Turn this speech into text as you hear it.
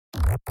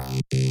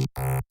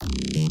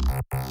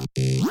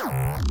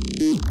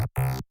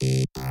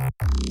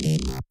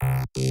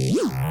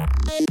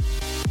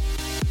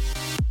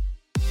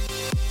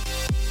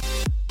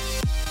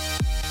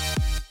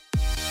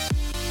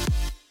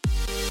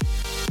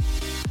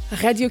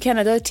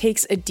Radio-Canada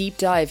takes a deep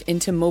dive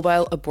into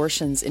mobile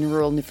abortions in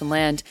rural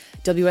Newfoundland.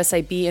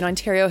 WSIB in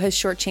Ontario has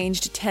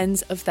shortchanged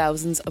tens of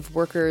thousands of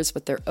workers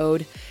what they're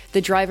owed.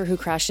 The driver who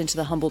crashed into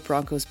the Humboldt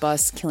Broncos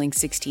bus, killing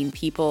 16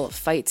 people,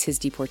 fights his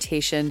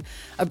deportation.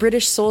 A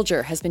British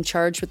soldier has been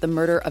charged with the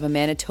murder of a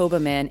Manitoba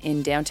man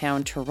in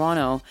downtown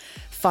Toronto.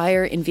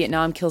 Fire in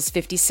Vietnam kills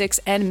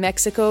 56, and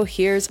Mexico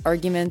hears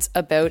arguments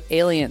about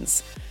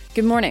aliens.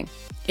 Good morning.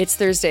 It's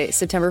Thursday,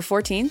 September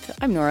 14th.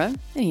 I'm Nora,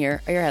 and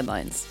here are your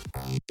headlines.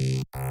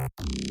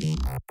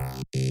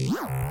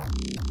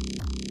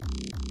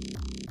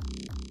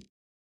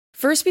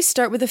 First, we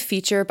start with a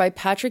feature by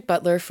Patrick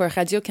Butler for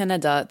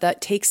Radio-Canada that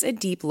takes a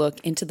deep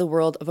look into the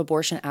world of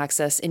abortion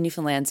access in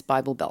Newfoundland's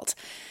Bible Belt.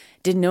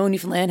 Didn't know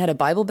Newfoundland had a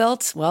Bible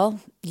Belt? Well,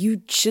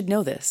 you should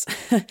know this.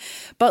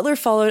 Butler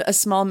followed a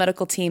small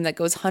medical team that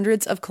goes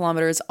hundreds of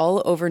kilometers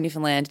all over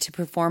Newfoundland to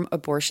perform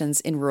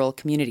abortions in rural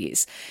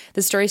communities.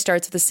 The story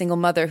starts with a single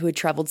mother who had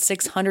traveled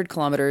 600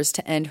 kilometers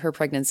to end her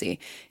pregnancy.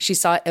 She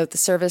sought out the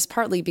service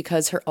partly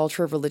because her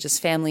ultra-religious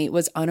family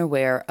was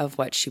unaware of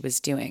what she was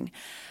doing.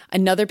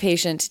 Another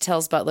patient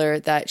tells Butler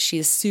that she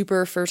is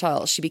super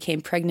fertile. She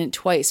became pregnant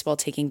twice while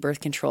taking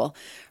birth control.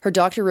 Her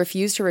doctor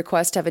refused her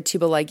request to have a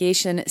tubal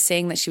ligation,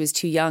 saying that she was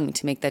too young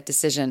to make that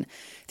decision.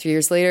 3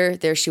 years later,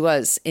 there she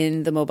was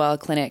in the mobile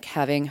clinic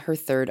having her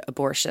third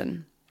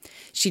abortion.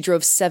 She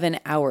drove 7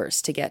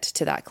 hours to get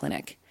to that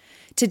clinic.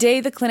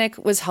 Today, the clinic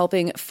was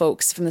helping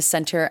folks from the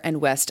center and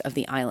west of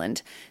the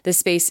island. The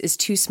space is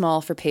too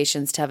small for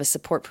patients to have a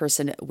support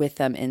person with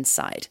them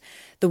inside.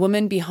 The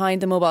woman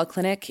behind the mobile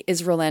clinic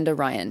is Rolanda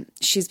Ryan.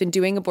 She's been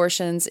doing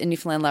abortions in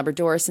Newfoundland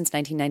Labrador since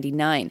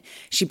 1999.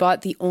 She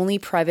bought the only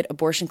private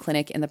abortion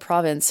clinic in the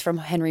province from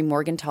Henry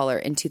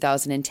Morgentaler in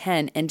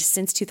 2010, and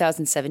since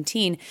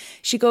 2017,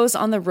 she goes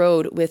on the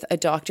road with a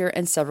doctor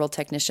and several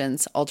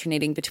technicians,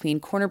 alternating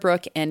between Corner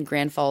Brook and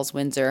Grand Falls,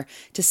 Windsor,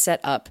 to set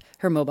up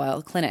her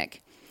mobile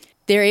clinic.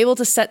 They're able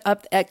to set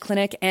up at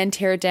clinic and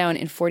tear it down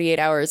in 48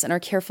 hours and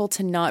are careful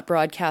to not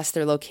broadcast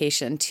their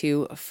location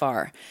too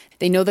far.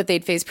 They know that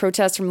they'd face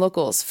protests from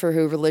locals for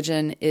who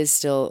religion is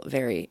still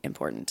very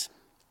important.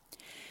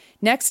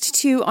 Next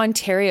to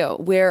Ontario,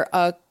 where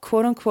a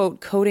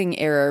quote-unquote coding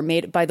error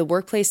made by the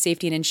Workplace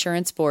Safety and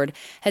Insurance Board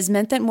has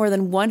meant that more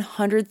than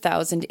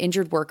 100,000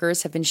 injured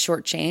workers have been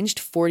shortchanged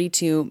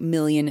 $42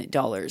 million.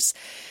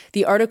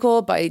 The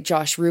article by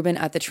Josh Rubin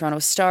at the Toronto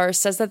Star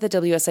says that the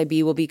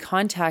WSIB will be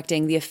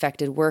contacting the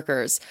affected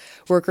workers.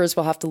 Workers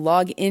will have to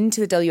log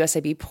into the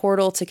WSIB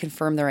portal to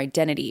confirm their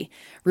identity.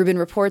 Rubin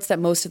reports that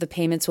most of the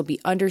payments will be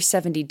under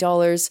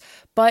 $70,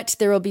 but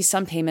there will be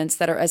some payments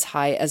that are as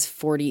high as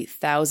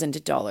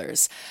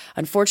 $40,000.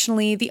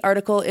 Unfortunately, the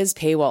article is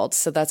paywalled,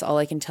 so that's all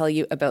I can tell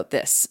you about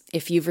this.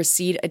 If you've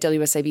received a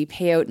WSIB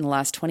payout in the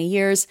last 20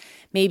 years,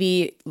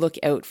 maybe look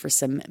out for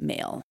some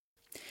mail.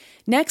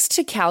 Next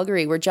to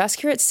Calgary, where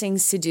Jaskirat Singh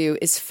Sidhu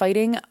is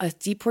fighting a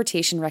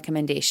deportation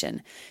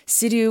recommendation.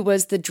 Sidhu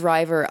was the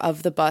driver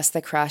of the bus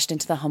that crashed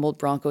into the Humboldt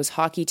Broncos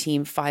hockey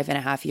team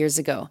 5.5 years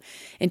ago.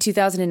 In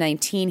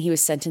 2019, he was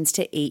sentenced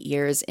to 8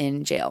 years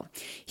in jail.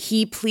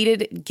 He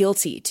pleaded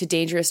guilty to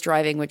dangerous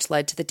driving, which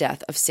led to the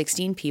death of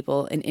 16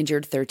 people and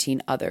injured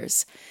 13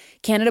 others.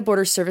 Canada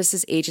Border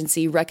Services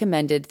Agency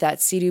recommended that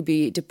Sidhu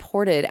be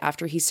deported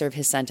after he served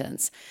his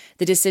sentence.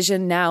 The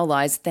decision now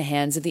lies at the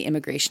hands of the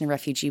Immigration and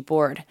Refugee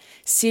Board.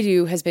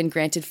 Sidhu has been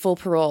granted full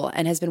parole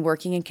and has been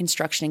working in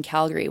construction in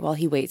Calgary while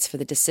he waits for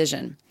the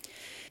decision.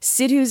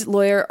 Sidhu's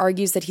lawyer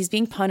argues that he's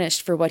being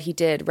punished for what he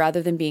did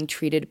rather than being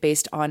treated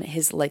based on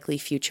his likely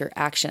future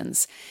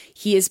actions.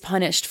 He is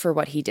punished for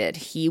what he did.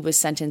 He was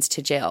sentenced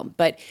to jail,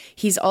 but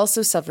he's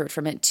also suffered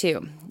from it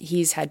too.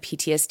 He's had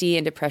PTSD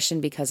and depression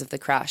because of the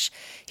crash.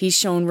 He's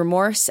shown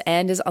remorse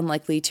and is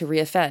unlikely to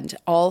reoffend,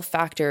 all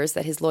factors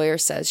that his lawyer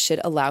says should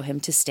allow him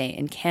to stay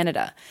in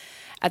Canada.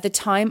 At the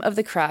time of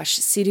the crash,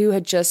 Sidhu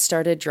had just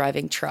started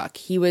driving truck.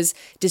 He was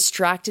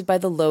distracted by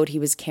the load he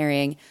was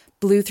carrying,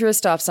 blew through a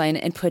stop sign,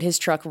 and put his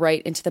truck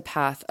right into the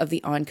path of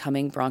the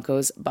oncoming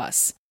Broncos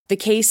bus. The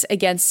case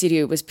against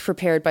Sidhu was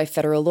prepared by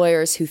federal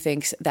lawyers who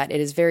thinks that it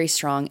is very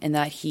strong and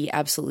that he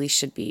absolutely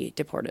should be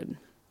deported.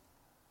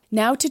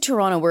 Now to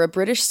Toronto, where a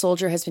British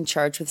soldier has been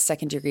charged with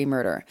second-degree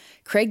murder.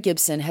 Craig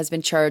Gibson has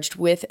been charged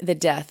with the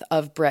death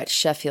of Brett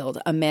Sheffield,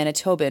 a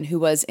Manitoban who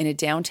was in a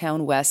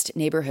downtown west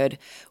neighborhood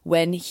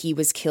when he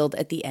was killed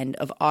at the end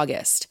of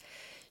August.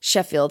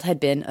 Sheffield had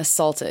been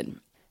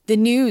assaulted. The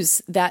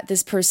news that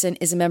this person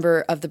is a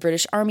member of the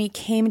British Army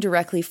came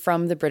directly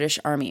from the British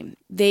Army.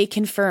 They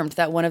confirmed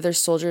that one of their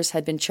soldiers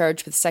had been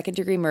charged with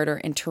second-degree murder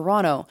in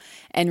Toronto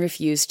and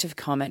refused to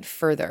comment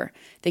further.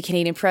 The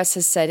Canadian press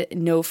has said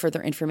no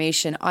further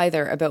information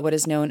either about what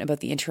is known about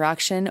the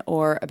interaction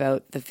or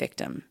about the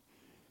victim.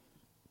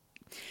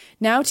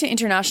 Now to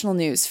international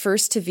news,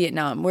 first to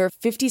Vietnam, where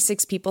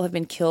 56 people have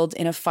been killed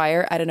in a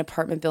fire at an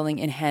apartment building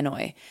in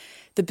Hanoi.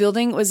 The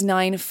building was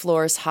 9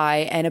 floors high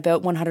and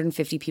about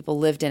 150 people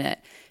lived in it.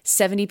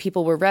 70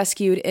 people were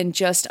rescued and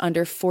just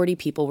under 40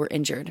 people were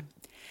injured.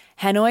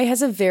 Hanoi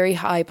has a very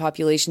high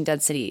population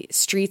density.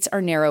 Streets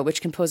are narrow,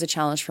 which can pose a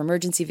challenge for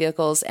emergency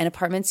vehicles, and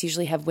apartments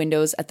usually have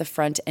windows at the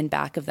front and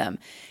back of them.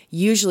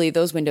 Usually,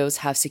 those windows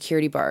have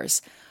security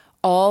bars.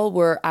 All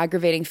were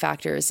aggravating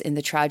factors in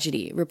the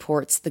tragedy,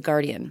 reports The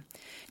Guardian.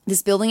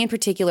 This building in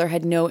particular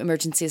had no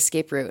emergency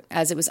escape route,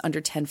 as it was under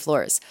 10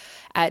 floors.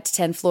 At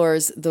 10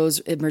 floors, those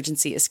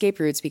emergency escape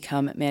routes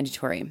become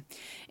mandatory.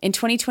 In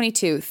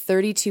 2022,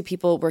 32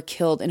 people were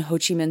killed in Ho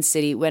Chi Minh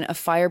City when a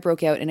fire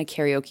broke out in a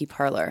karaoke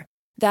parlor.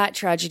 That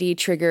tragedy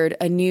triggered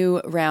a new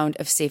round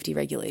of safety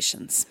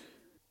regulations.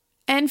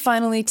 And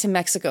finally, to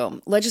Mexico.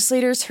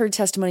 Legislators heard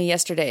testimony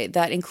yesterday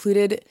that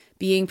included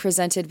being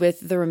presented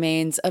with the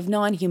remains of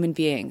non-human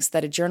beings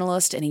that a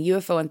journalist and a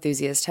UFO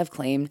enthusiast have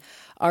claimed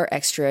are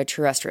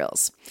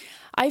extraterrestrials.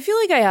 I feel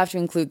like I have to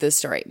include this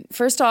story.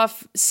 First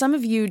off, some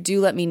of you do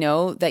let me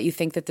know that you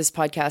think that this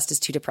podcast is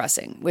too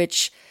depressing,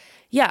 which,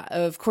 yeah,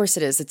 of course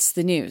it is. It's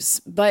the news.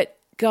 But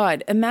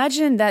God,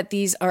 imagine that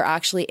these are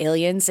actually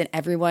aliens and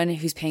everyone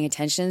who's paying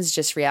attention has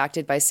just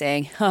reacted by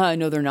saying,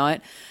 no, they're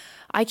not.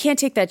 I can't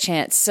take that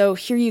chance. So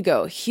here you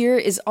go. Here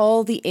is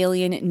all the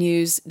alien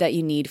news that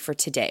you need for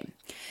today.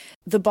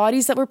 The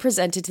bodies that were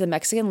presented to the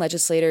Mexican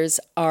legislators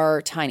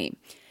are tiny.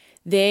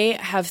 They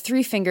have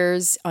 3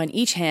 fingers on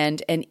each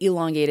hand and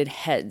elongated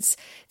heads.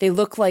 They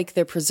look like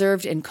they're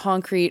preserved in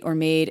concrete or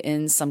made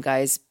in some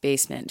guy's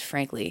basement,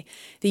 frankly.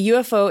 The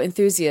UFO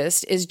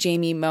enthusiast is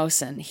Jamie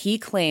Mawson. He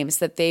claims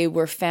that they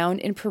were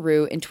found in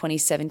Peru in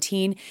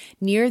 2017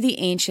 near the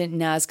ancient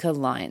Nazca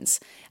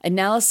lines.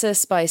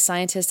 Analysis by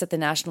scientists at the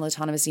National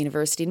Autonomous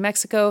University in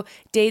Mexico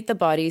date the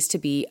bodies to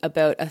be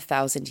about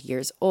 1,000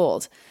 years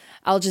old.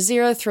 Al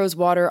Jazeera throws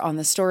water on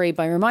the story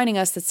by reminding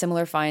us that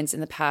similar finds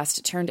in the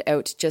past turned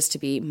out just to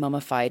be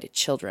mummified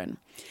children.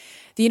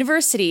 The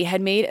university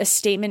had made a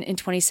statement in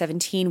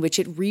 2017, which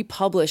it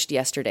republished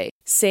yesterday,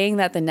 saying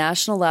that the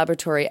National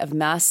Laboratory of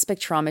Mass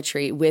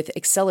Spectrometry with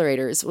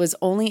accelerators was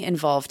only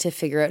involved to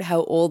figure out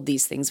how old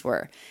these things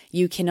were.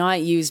 You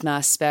cannot use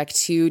mass spec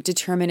to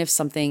determine if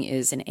something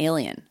is an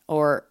alien,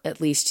 or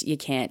at least you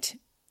can't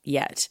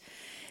yet.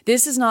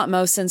 This is not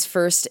Mawson's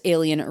first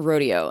alien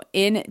rodeo.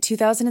 In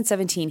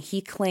 2017, he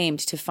claimed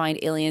to find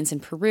aliens in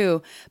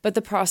Peru, but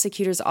the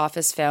prosecutor's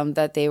office found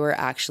that they were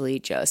actually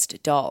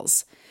just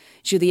dolls.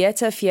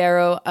 Julieta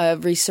Fierro, a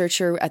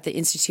researcher at the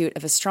Institute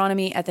of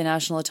Astronomy at the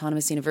National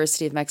Autonomous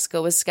University of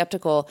Mexico, was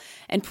skeptical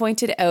and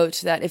pointed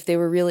out that if they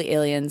were really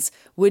aliens,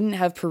 wouldn't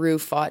have Peru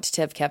fought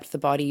to have kept the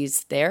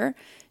bodies there?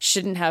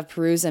 Shouldn't have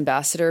Peru's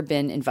ambassador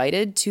been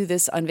invited to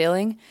this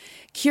unveiling?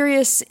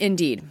 Curious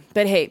indeed.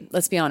 But hey,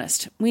 let's be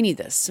honest. We need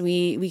this.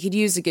 We could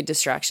use a good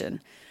distraction.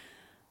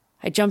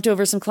 I jumped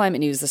over some climate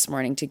news this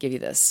morning to give you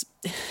this.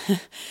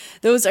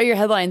 Those are your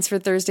headlines for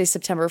Thursday,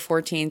 September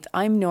 14th.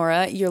 I'm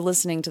Nora. You're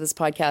listening to this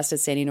podcast at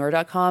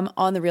sandynora.com,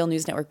 on the Real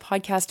News Network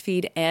podcast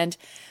feed, and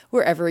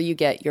wherever you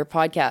get your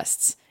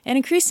podcasts. And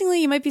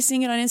increasingly, you might be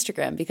seeing it on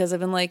Instagram, because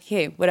I've been like,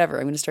 hey, whatever,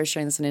 I'm going to start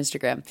sharing this on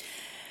Instagram.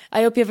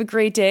 I hope you have a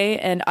great day,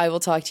 and I will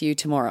talk to you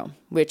tomorrow,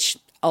 which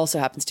also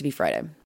happens to be Friday.